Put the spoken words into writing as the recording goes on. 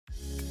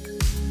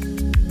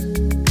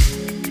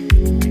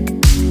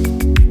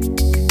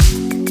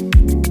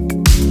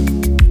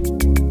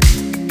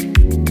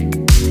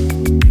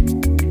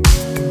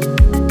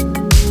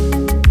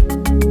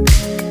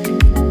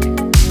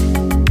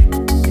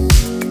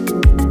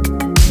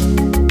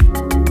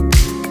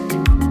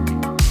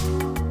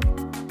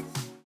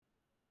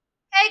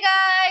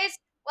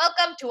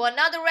to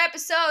another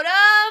episode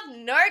of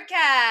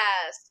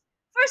Nerdcast.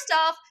 First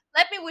off,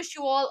 let me wish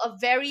you all a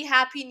very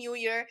happy new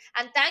year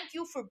and thank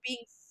you for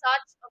being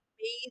such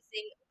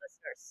amazing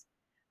listeners.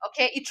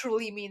 Okay, it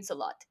truly means a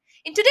lot.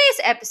 In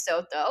today's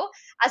episode, though,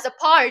 as a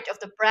part of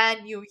the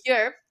brand new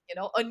year,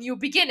 a new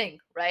beginning,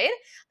 right?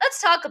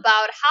 Let's talk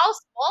about how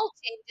small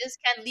changes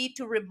can lead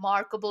to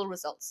remarkable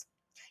results.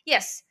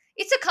 Yes,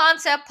 it's a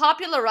concept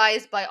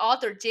popularized by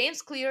author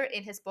James Clear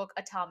in his book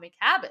Atomic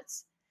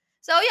Habits.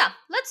 So, yeah,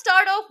 let's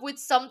start off with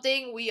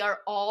something we are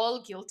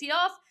all guilty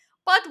of,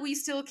 but we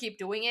still keep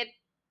doing it,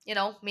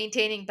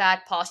 maintaining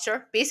bad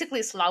posture,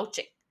 basically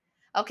slouching.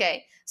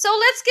 Okay, so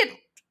let's get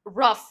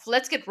rough,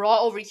 let's get raw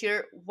over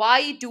here.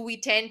 Why do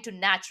we tend to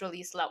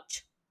naturally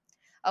slouch?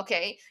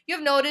 Okay,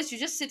 you've noticed you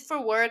just sit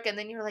for work and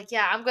then you're like,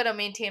 yeah, I'm gonna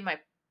maintain my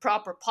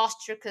proper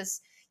posture because,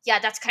 yeah,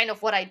 that's kind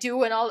of what I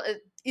do and all.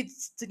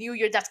 It's the new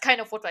year, that's kind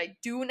of what I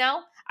do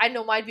now. I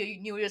know might be a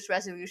New Year's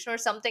resolution or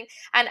something.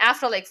 And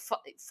after like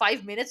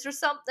 5 minutes or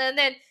something, and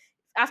then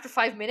after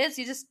 5 minutes,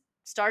 you just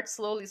start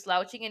slowly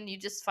slouching and you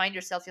just find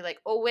yourself, you're like,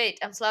 oh, wait,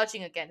 I'm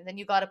slouching again. And then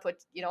you gotta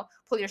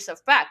pull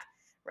yourself back,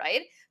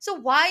 right? So,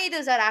 why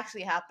does that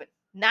actually happen?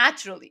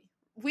 Naturally.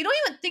 We don't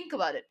even think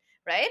about it,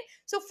 right?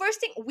 So, first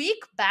thing,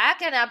 weak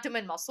back and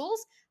abdomen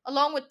muscles,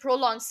 along with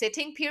prolonged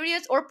sitting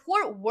periods or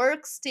poor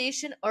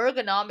workstation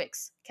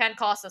ergonomics, can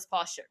cause this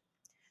posture.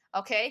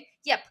 Okay?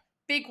 Yep,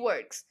 big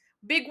words.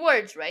 Big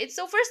words, right?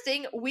 So, first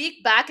thing,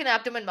 weak back and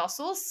abdomen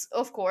muscles,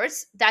 of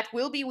course, that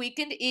will be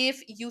weakened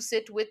if you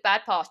sit with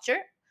bad posture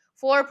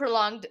for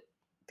prolonged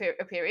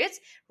periods,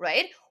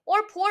 right?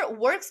 Or poor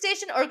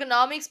workstation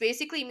ergonomics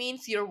basically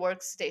means your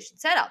workstation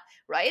setup,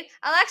 right?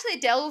 I'll actually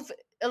delve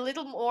a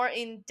little more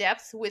in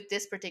depth with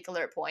this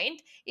particular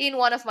point in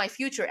one of my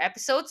future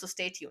episodes, so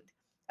stay tuned.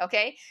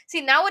 Okay.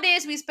 See,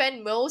 nowadays we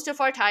spend most of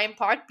our time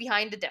parked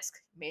behind the desk.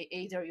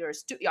 Either you're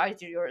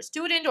a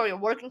student or you're a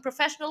working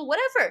professional,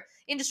 whatever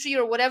industry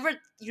or whatever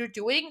you're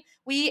doing,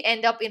 we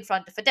end up in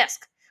front of a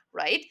desk,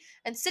 right?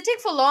 And sitting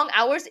for long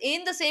hours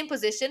in the same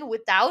position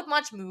without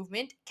much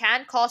movement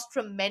can cause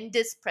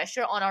tremendous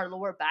pressure on our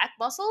lower back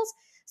muscles,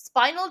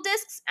 spinal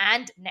discs,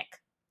 and neck.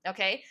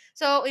 Okay,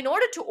 so in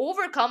order to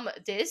overcome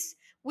this,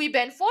 we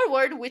bend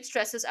forward, which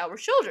stresses our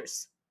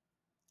shoulders,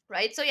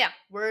 right? So yeah,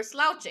 we're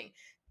slouching.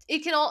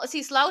 It can all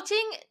see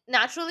slouching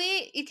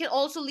naturally. It can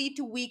also lead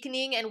to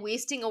weakening and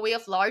wasting away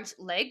of large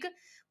leg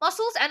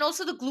muscles and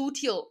also the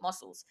gluteal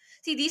muscles.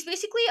 See, these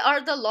basically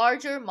are the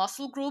larger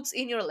muscle groups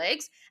in your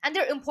legs, and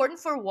they're important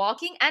for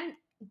walking and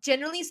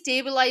generally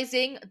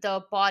stabilizing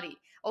the body.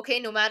 Okay,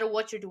 no matter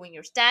what you're doing,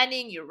 you're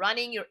standing, you're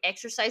running, you're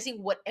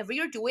exercising, whatever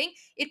you're doing,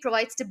 it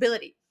provides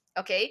stability.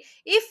 Okay,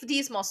 if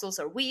these muscles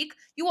are weak,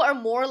 you are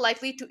more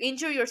likely to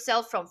injure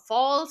yourself from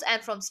falls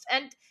and from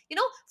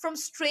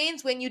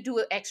strains when you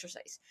do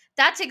exercise.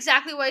 That's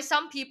exactly why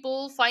some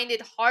people find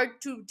it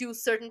hard to do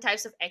certain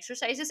types of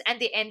exercises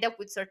and they end up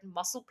with certain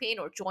muscle pain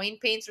or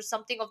joint pains or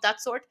something of that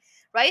sort,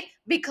 right?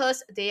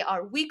 Because they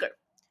are weaker,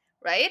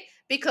 right?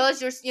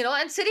 Because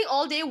and sitting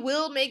all day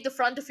will make the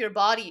front of your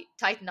body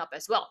tighten up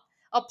as well.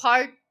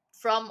 Apart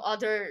from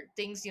other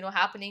things,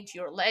 happening to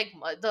your leg,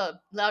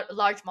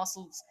 large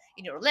muscles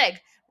in your leg,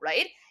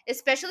 right?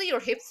 Especially your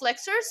hip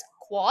flexors,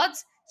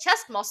 quads,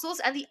 chest muscles,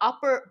 and the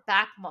upper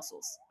back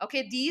muscles.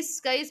 Okay,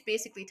 these guys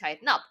basically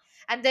tighten up.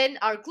 And then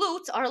our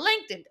glutes are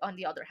lengthened, on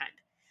the other hand.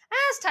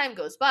 As time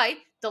goes by,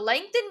 the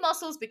lengthened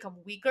muscles become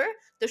weaker,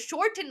 the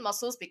shortened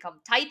muscles become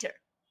tighter.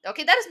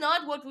 Okay, that is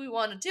not what we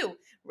want to do,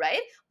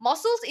 right?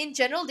 Muscles in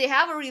general, they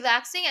have a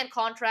relaxing and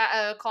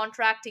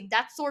contracting,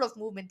 that sort of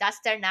movement. That's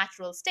their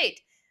natural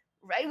state,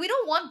 right? We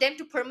don't want them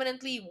to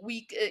permanently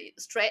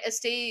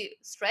stay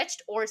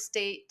stretched or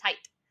stay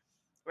tight,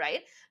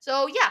 right?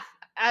 So yeah,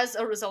 as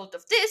a result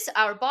of this,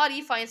 our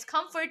body finds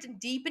comfort in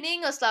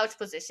deepening a slouch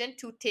position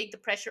to take the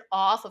pressure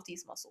off of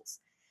these muscles.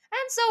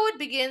 And so it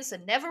begins a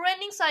never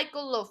ending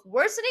cycle of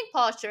worsening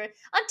posture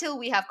until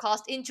we have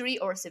caused injury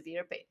or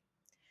severe pain.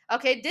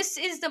 Okay, this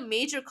is the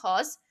major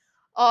cause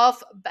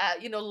of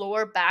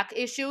lower back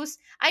issues.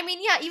 I mean,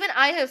 yeah, even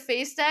I have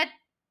faced that,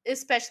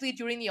 especially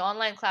during the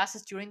online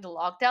classes during the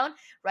lockdown,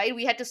 right?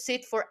 We had to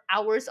sit for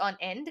hours on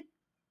end.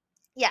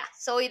 Yeah,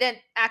 so it then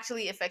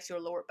actually affects your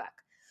lower back.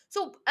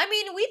 So I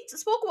mean, we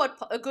spoke about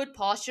a good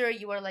posture.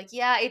 You were like,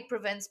 yeah, it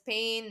prevents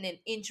pain and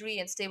injury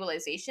and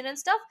stabilization and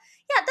stuff.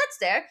 Yeah, that's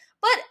there.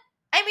 But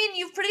I mean,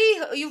 you've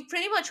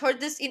pretty much heard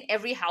this in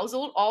every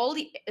household. All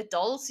the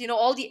adults,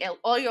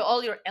 all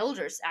your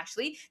elders,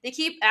 actually, they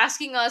keep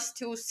asking us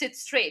to sit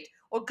straight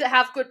or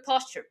have good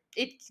posture.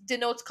 It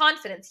denotes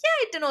confidence.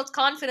 Yeah, it denotes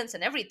confidence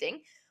and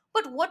everything.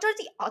 But what are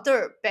the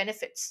other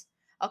benefits?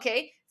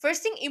 Okay,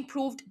 first thing,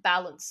 improved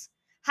balance.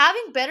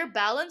 Having better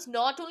balance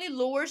not only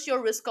lowers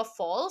your risk of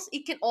falls,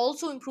 it can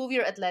also improve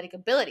your athletic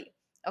ability.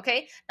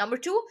 Okay, number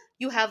two,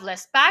 you have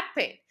less back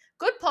pain.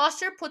 Good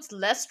posture puts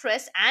less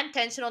stress and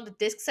tension on the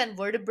discs and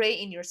vertebrae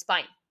in your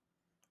spine.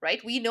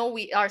 right? We know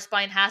our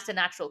spine has the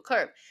natural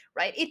curve,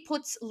 right? It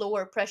puts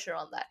lower pressure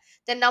on that.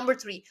 Then number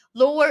 3,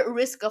 lower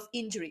risk of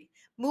injury.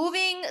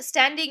 Moving,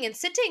 standing, and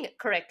sitting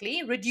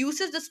correctly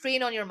reduces the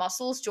strain on your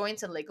muscles,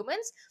 joints, and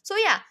ligaments. So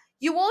yeah,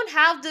 you won't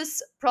have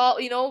this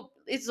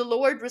it's a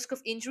lowered risk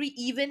of injury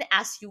even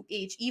as you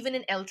age, even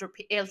in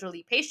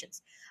elderly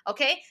patients.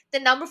 Okay,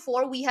 then number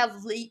 4, we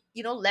have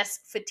less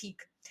fatigue.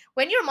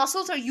 When your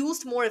muscles are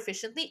used more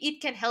efficiently,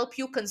 it can help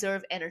you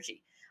conserve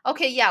energy.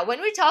 Okay, yeah,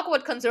 when we talk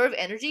about conserve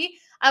energy,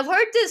 I've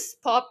heard this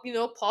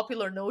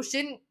popular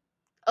notion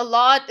a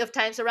lot of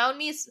times around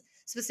me,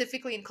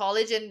 specifically in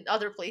college and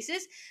other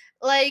places.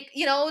 Like,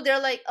 they're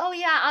like, oh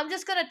yeah, I'm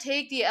just gonna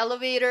take the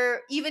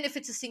elevator, even if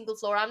it's a single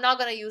floor. I'm not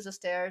gonna use the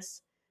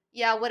stairs.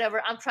 Yeah,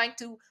 whatever. I'm trying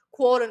to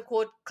quote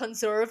unquote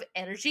conserve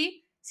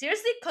energy.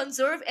 Seriously,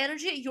 conserve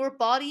energy? Your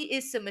body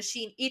is a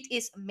machine, it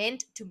is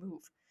meant to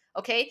move.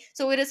 Okay,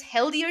 so it is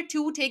healthier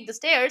to take the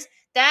stairs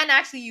than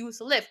actually use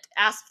a lift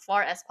as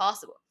far as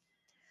possible.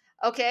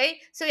 Okay,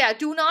 so yeah,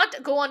 do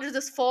not go under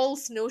this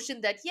false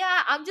notion that,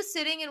 yeah, I'm just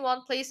sitting in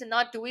one place and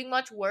not doing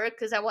much work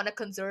because I want to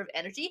conserve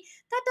energy.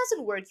 That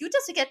doesn't work. You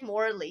just get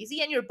more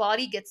lazy and your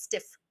body gets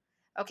stiff.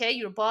 Okay,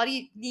 your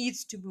body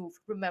needs to move.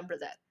 Remember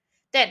that.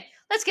 Then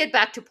let's get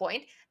back to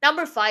point.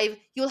 Number 5,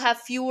 you'll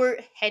have fewer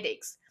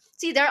headaches.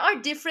 See, there are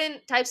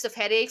different types of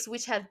headaches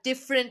which have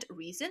different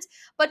reasons,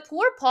 but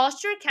poor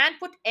posture can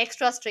put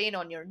extra strain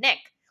on your neck,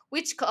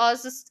 which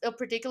causes a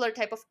particular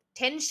type of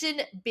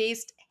tension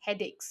based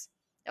headaches.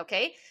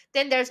 Okay,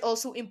 then there's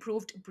also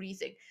improved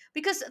breathing,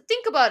 because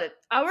think about it,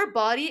 our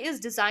body is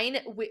designed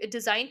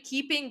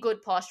keeping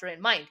good posture in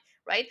mind,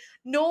 right?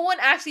 No one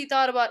actually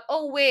thought about,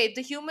 oh wait,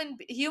 the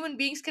human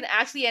beings can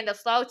actually end up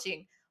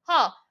slouching.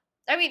 Huh?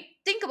 I mean,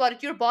 think about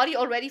it, your body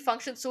already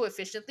functions so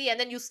efficiently, and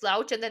then you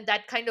slouch, and then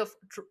that kind of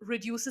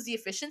reduces the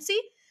efficiency,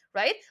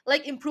 right?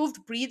 Like,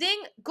 improved breathing,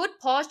 good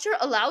posture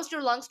allows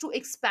your lungs to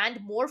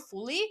expand more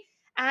fully,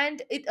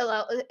 and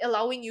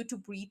allowing you to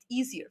breathe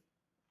easier.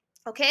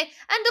 Okay,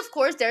 and of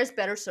course there's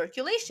better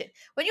circulation.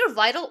 When your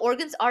vital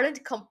organs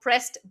aren't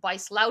compressed by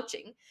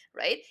slouching,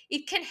 right,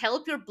 it can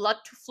help your blood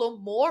to flow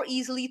more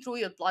easily through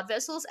your blood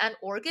vessels and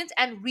organs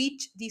and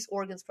reach these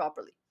organs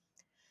properly,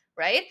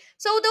 right?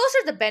 So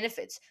those are the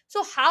benefits.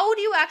 So how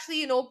do you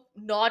actually,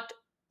 not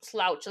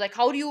slouch? Like,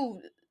 how do you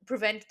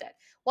prevent that?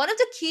 One of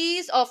the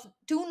keys of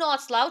do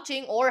not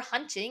slouching or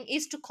hunching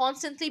is to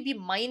constantly be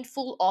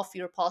mindful of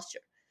your posture.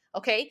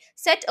 Okay,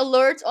 set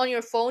alerts on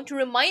your phone to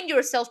remind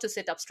yourself to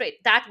sit up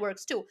straight. That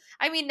works too.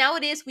 I mean,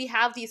 nowadays we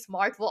have these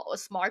smart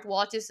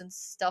watches and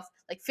stuff,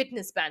 like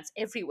fitness bands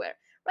everywhere,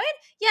 right?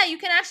 Yeah, you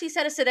can actually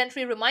set a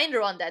sedentary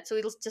reminder on that, so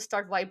it'll just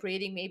start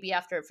vibrating maybe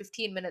after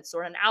 15 minutes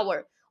or an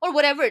hour, or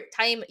whatever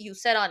time you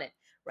set on it,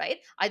 right?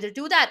 Either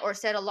do that or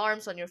set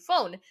alarms on your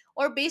phone,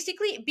 or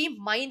basically be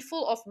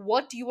mindful of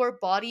what your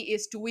body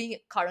is doing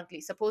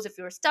currently. Suppose if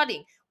you're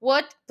studying,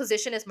 what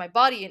position is my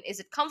body in? Is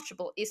it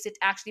comfortable? Is it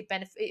actually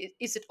benefit?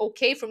 Is it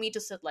okay for me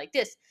to sit like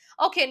this?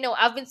 Okay, no,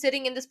 I've been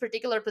sitting in this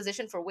particular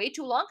position for way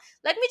too long.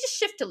 Let me just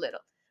shift a little,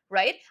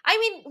 right? I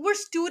mean, we're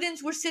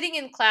students, we're sitting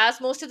in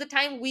class. Most of the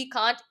time, we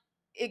can't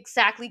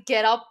exactly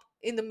get up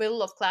in the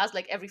middle of class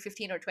like every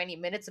 15 or 20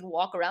 minutes and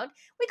walk around.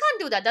 We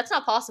can't do that. That's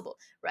not possible,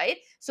 right?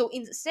 So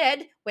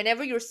instead,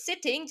 whenever you're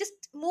sitting, just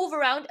move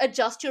around,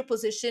 adjust your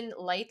position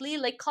lightly,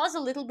 like cause a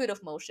little bit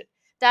of motion.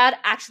 That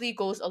actually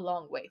goes a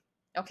long way.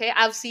 Okay,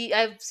 I've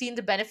seen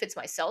the benefits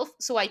myself,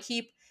 so I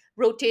keep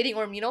rotating,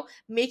 or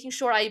making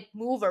sure I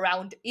move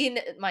around in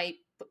my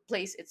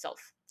place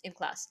itself in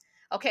class.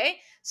 Okay,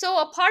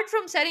 so apart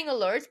from setting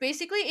alerts,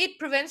 basically it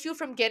prevents you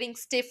from getting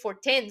stiff or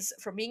tense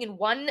from being in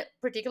one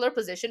particular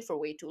position for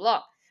way too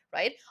long,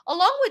 right?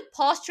 Along with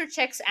posture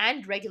checks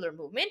and regular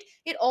movement,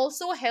 it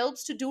also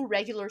helps to do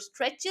regular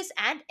stretches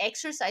and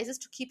exercises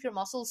to keep your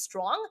muscles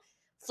strong,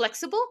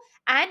 flexible,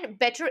 and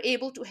better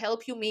able to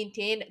help you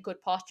maintain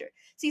good posture.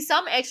 See,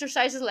 some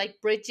exercises like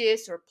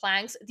bridges or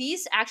planks,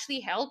 these actually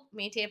help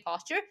maintain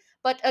posture.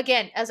 But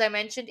again, as I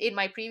mentioned in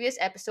my previous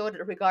episode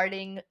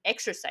regarding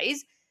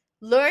exercise,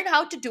 learn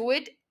how to do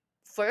it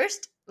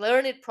first,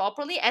 learn it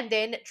properly, and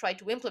then try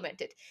to implement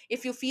it.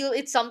 If you feel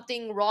it's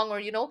something wrong, or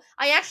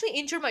I actually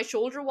injured my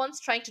shoulder once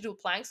trying to do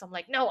planks. I'm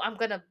like, no, I'm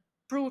gonna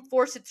brute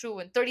force it through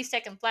in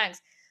 30-second planks.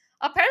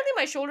 Apparently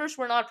my shoulders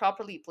were not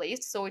properly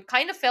placed, so it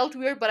kind of felt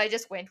weird, but I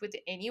just went with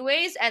it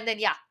anyways, and then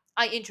yeah,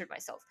 I injured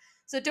myself.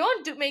 So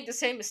don't make the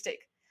same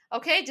mistake.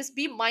 Okay, just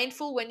be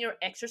mindful when you're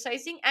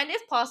exercising, and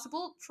if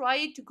possible,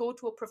 try to go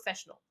to a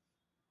professional.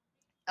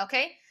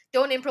 Okay,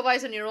 don't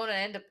improvise on your own and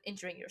end up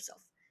injuring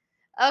yourself.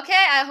 Okay,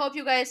 I hope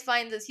you guys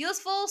find this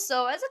useful.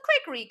 So, as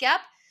a quick recap,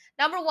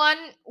 number 1,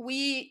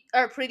 we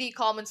are pretty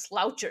common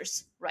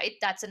slouchers, right?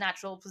 That's a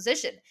natural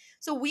position.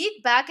 So,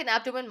 weak back and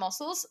abdomen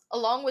muscles,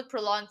 along with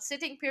prolonged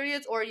sitting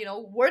periods, or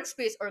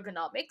workspace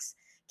ergonomics,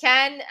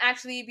 can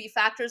actually be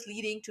factors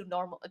leading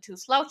to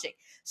slouching.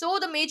 So,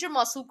 the major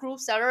muscle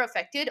groups that are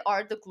affected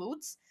are the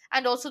glutes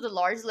and also the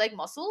large leg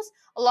muscles,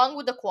 along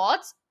with the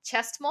quads,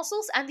 chest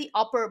muscles, and the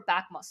upper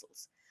back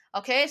muscles.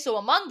 Okay, so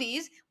among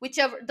these,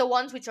 whichever the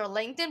ones which are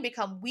lengthened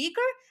become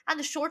weaker and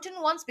the shortened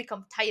ones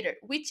become tighter,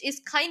 which is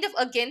kind of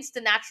against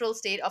the natural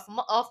state of,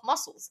 of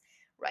muscles,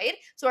 right?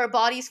 So our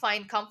bodies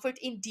find comfort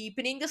in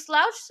deepening the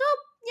slouch. So,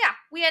 yeah,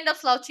 we end up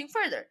slouching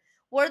further.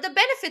 What are the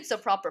benefits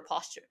of proper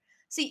posture?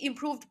 See,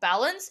 improved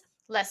balance,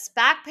 less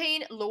back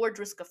pain, lowered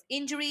risk of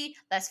injury,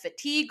 less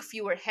fatigue,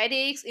 fewer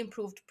headaches,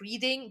 improved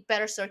breathing,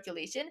 better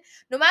circulation.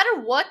 No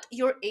matter what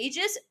your age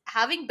is,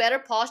 having better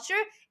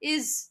posture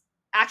is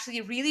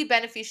actually really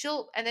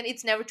beneficial, and then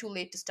it's never too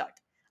late to start.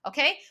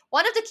 Okay,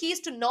 one of the keys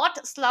to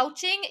not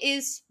slouching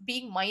is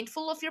being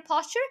mindful of your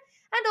posture,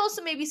 and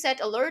also maybe set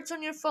alerts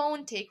on your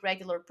phone, take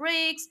regular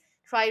breaks,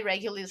 try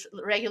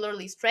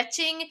regularly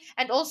stretching,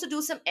 and also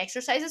do some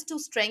exercises to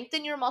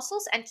strengthen your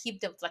muscles and keep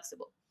them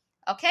flexible.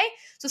 Okay,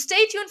 so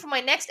stay tuned for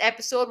my next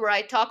episode where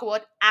I talk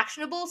about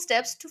actionable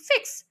steps to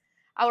fix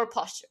our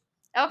posture.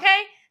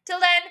 Okay, till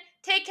then,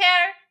 take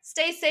care,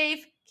 stay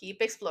safe, keep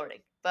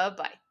exploring. Bye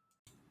bye.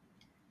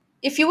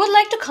 If you would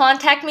like to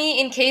contact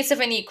me in case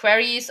of any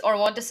queries or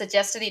want to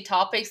suggest any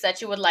topics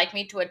that you would like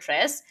me to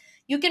address,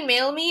 you can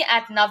mail me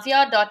at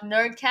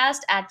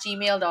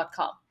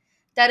navya.nerdcast@gmail.com.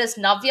 That is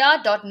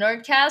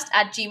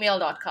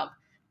navya.nerdcast@gmail.com.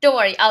 Don't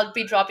worry, I'll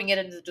be dropping it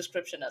in the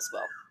description as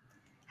well.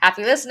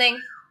 Happy listening!